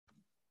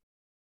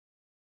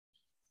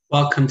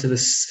Welcome to the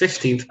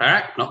 15th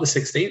parak, not the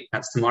 16th,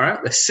 that's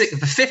tomorrow. The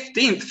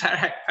 15th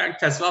parak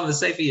Tezvav the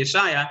Sefer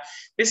Yeshaya.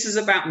 This is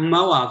about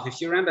Moab. If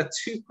you remember,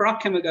 2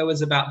 parakim ago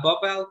was about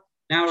Babel,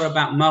 now we're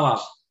about Moab.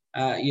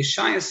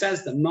 Yeshaya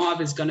says that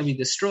Moab is going to be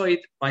destroyed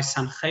by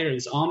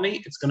Sancherib's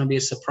army. It's going to be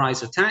a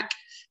surprise attack,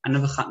 and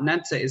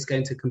Nebuchadnezzar is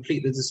going to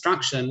complete the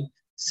destruction.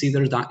 See the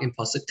Radak in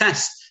Pasuk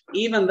Tes.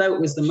 Even though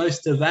it was the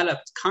most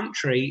developed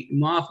country,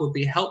 Moab would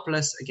be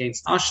helpless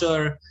against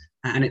Ashur,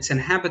 and its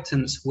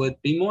inhabitants would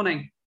be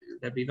mourning.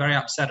 They'll be very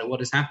upset at what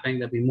is happening.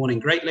 They'll be mourning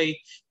greatly.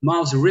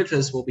 Moab's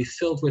rivers will be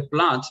filled with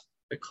blood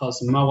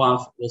because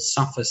Moab will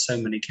suffer so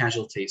many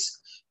casualties.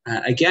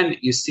 Again,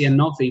 you see a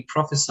Navi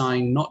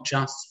prophesying not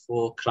just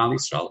for Klal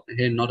Yisrael,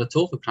 here not at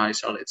all for Klal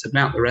Yisrael, it's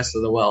about the rest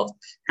of the world.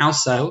 How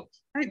so?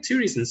 I think 2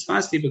 reasons.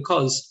 Firstly,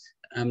 because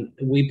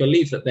we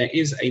believe that there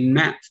is a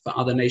map for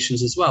other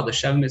nations as well. The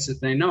Sheva Mitzvot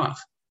Bnei Noach.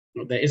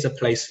 There is a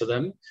place for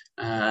them.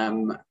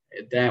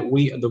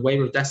 The way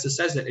Rav Dessler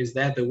says it is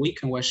they're the weak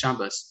and we're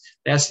Shabbos.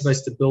 They're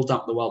supposed to build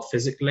up the world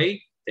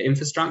physically, the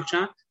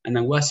infrastructure, and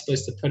then we're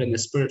supposed to put in the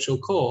spiritual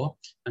core,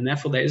 and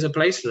therefore there is a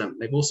place for them.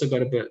 They've also got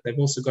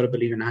to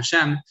believe in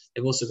Hashem.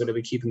 They've also got to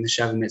be keeping the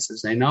Sheva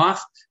Mitzvot Bnei Noach,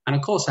 and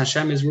of course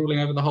Hashem is ruling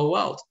over the whole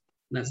world.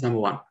 That's number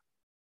 1.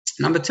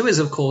 Number 2 is,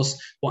 of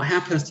course, what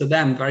happens to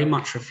them very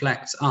much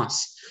reflects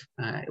us.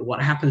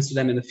 What happens to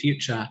them in the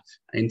future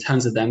in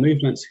terms of their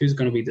movements, who's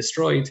going to be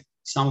destroyed.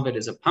 Some of it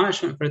is a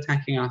punishment for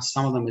attacking us.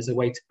 Some of them is a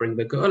way to bring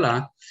the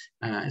Geula.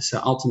 So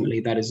ultimately,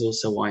 that is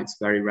also why it's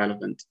very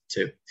relevant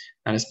too.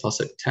 That is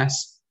Pasuk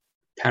Tes,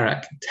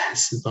 Parak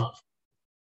Tes Vav.